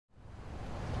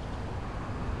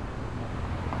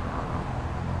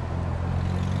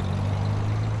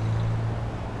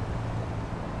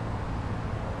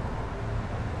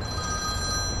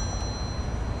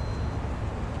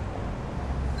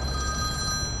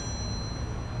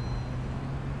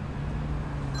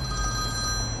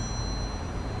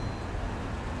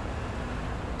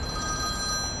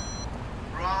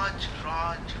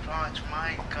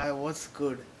Hi, what's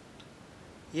good?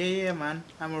 Yeah, man,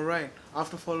 I'm alright.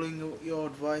 After following your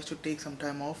advice to take some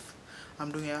time off, I'm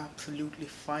doing absolutely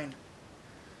fine.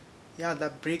 Yeah,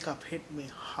 that breakup hit me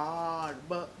hard,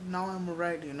 but now I'm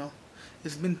alright.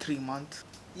 It's been 3 months.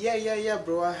 Yeah,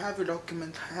 bro, I have your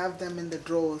documents. I have them in the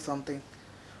drawer or something.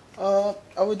 I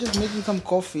was just making some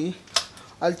coffee.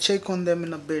 I'll check on them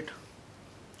in a bit.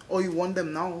 Oh, you want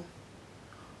them now?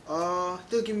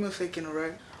 Just give me a second,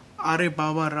 alright? Are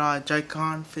Baba Raj, I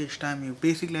can't FaceTime you.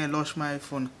 Basically, I lost my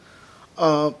iPhone.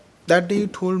 Uh, that day you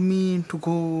told me to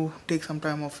go take some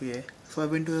time off here. So I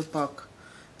went to the park.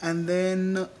 And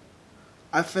then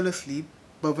I fell asleep.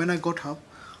 But when I got up,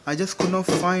 I just could not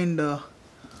find,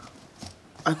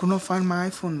 I could not find my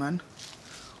iPhone, man.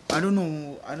 I don't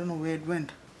know where it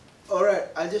went. Alright,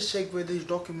 I'll just check where these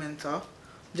documents are.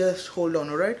 Just hold on,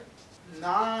 alright?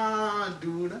 Nah,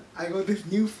 dude. I got this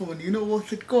new phone. You know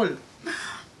what's it called?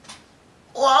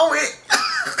 Huawei.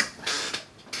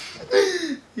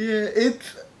 Yeah,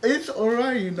 it's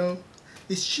alright.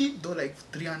 It's cheap though, like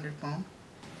 £300.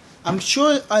 I'm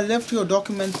sure I left your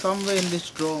document somewhere in this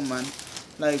drawer, man.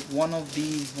 Like one of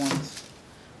these ones.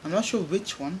 I'm not sure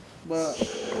which one, but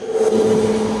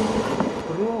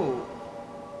bro,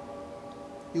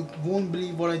 you won't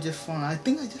believe what I just found. I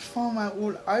think I just found my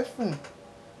old iPhone.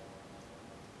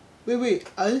 Wait,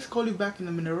 I'll just call you back in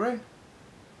a minute, right?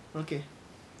 Okay.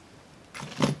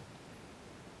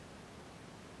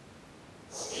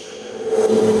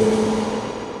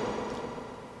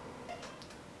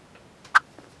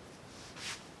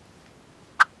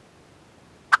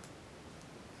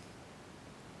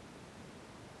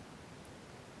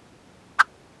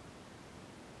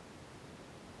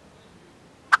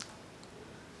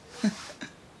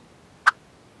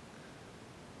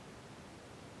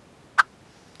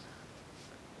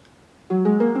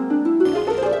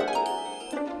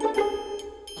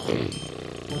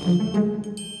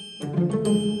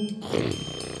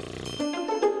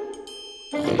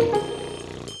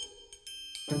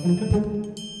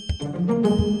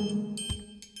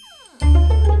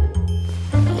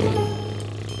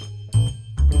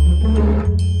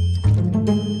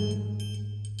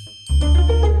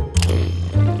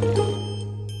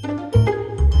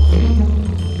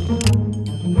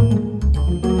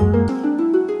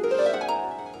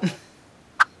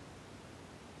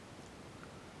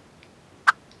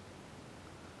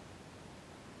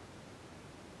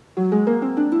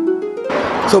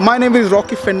 So my name is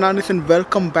Rocky Fernandez and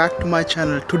welcome back to my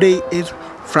channel. Today is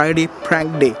Friday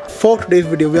prank day. For today's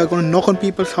video, we are going to knock on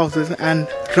people's houses and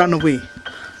run away.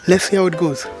 Let's see how it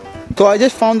goes. So I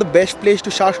just found the best place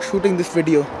to start shooting this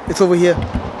video. It's over here.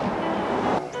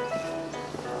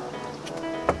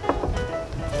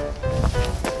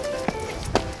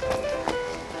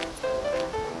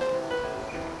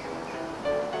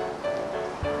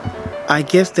 I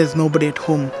guess there's nobody at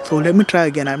home. So let me try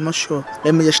again. I'm not sure.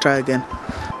 Let me just try again.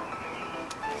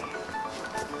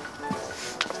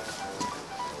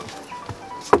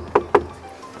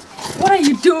 What are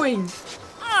you doing?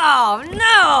 Oh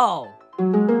no!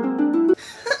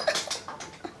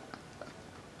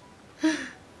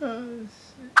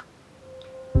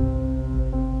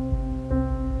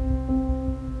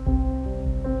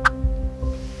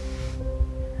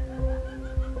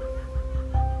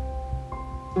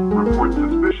 Report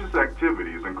suspicious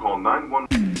activities and call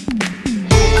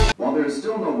 911. While there is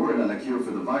still no word on a cure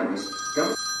for the virus,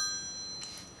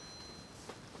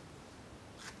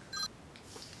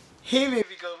 Hey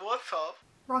baby girl, what's up?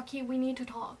 Rocky, we need to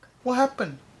talk. What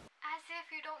happened? As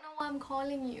if you don't know why I'm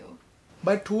calling you.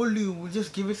 But I told you, we'll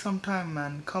just give it some time,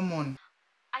 man. Come on.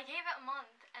 I gave it a month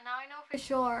and now I know for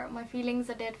sure my feelings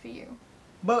are dead for you.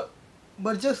 But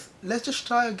let's just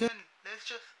try again.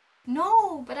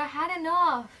 No, but I had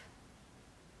enough.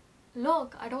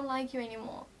 Look, I don't like you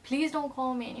anymore. Please don't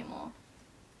call me anymore.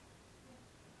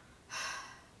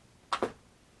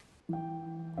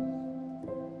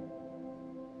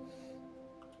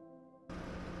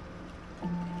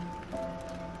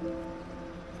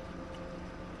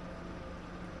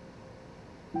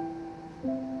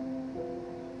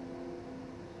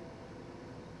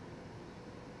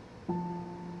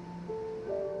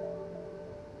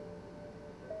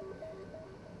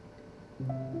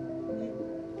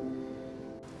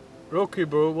 Rocky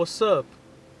bro, what's up?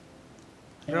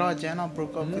 Raj, Anna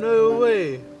broke up with No me.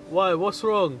 way. Why? What's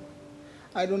wrong?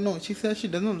 I don't know. She says she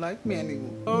doesn't like me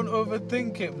anymore. Don't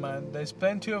overthink it, man. There's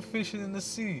plenty of fish in the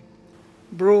sea.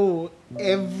 Bro,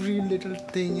 every little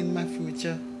thing in my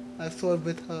future, I saw it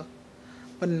with her.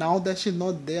 But now that she's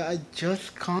not there, I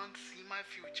just can't see my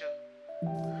future.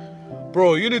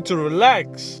 Bro, you need to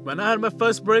relax. When I had my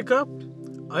first breakup,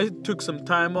 I took some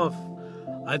time off.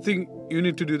 I think you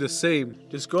need to do the same.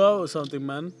 Just go out or something,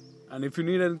 man. And if you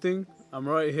need anything, I'm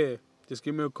right here. Just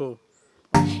give me a call.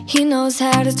 He knows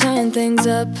how to turn things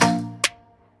up,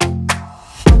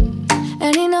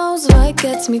 and he knows what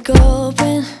gets me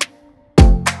going.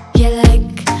 Yeah, like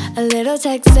a little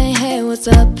text saying, hey, what's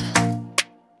up?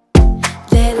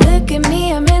 They look at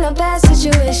me, I'm in a bad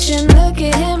situation. Look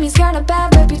at him, he's got a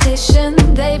bad reputation.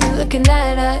 They be looking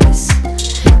at us,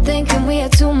 thinking we are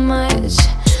too much.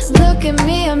 Look at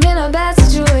me, I'm in a bad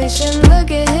situation. Look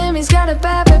at him, he's got a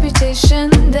bad reputation.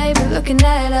 They be looking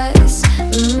at us.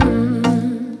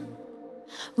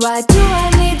 Why do I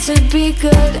need to be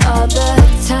good all the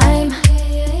time?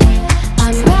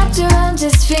 I'm wrapped around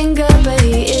his finger, but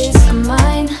he is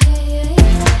mine.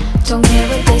 Don't care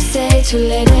what they say, too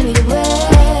late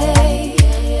anyway.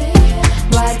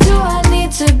 Why do I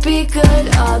need to be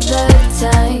good all the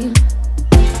time?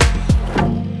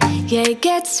 Yeah, he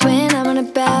gets when I'm in a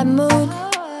bad mood.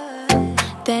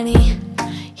 Then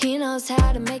he knows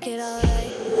how to make it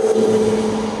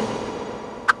alright.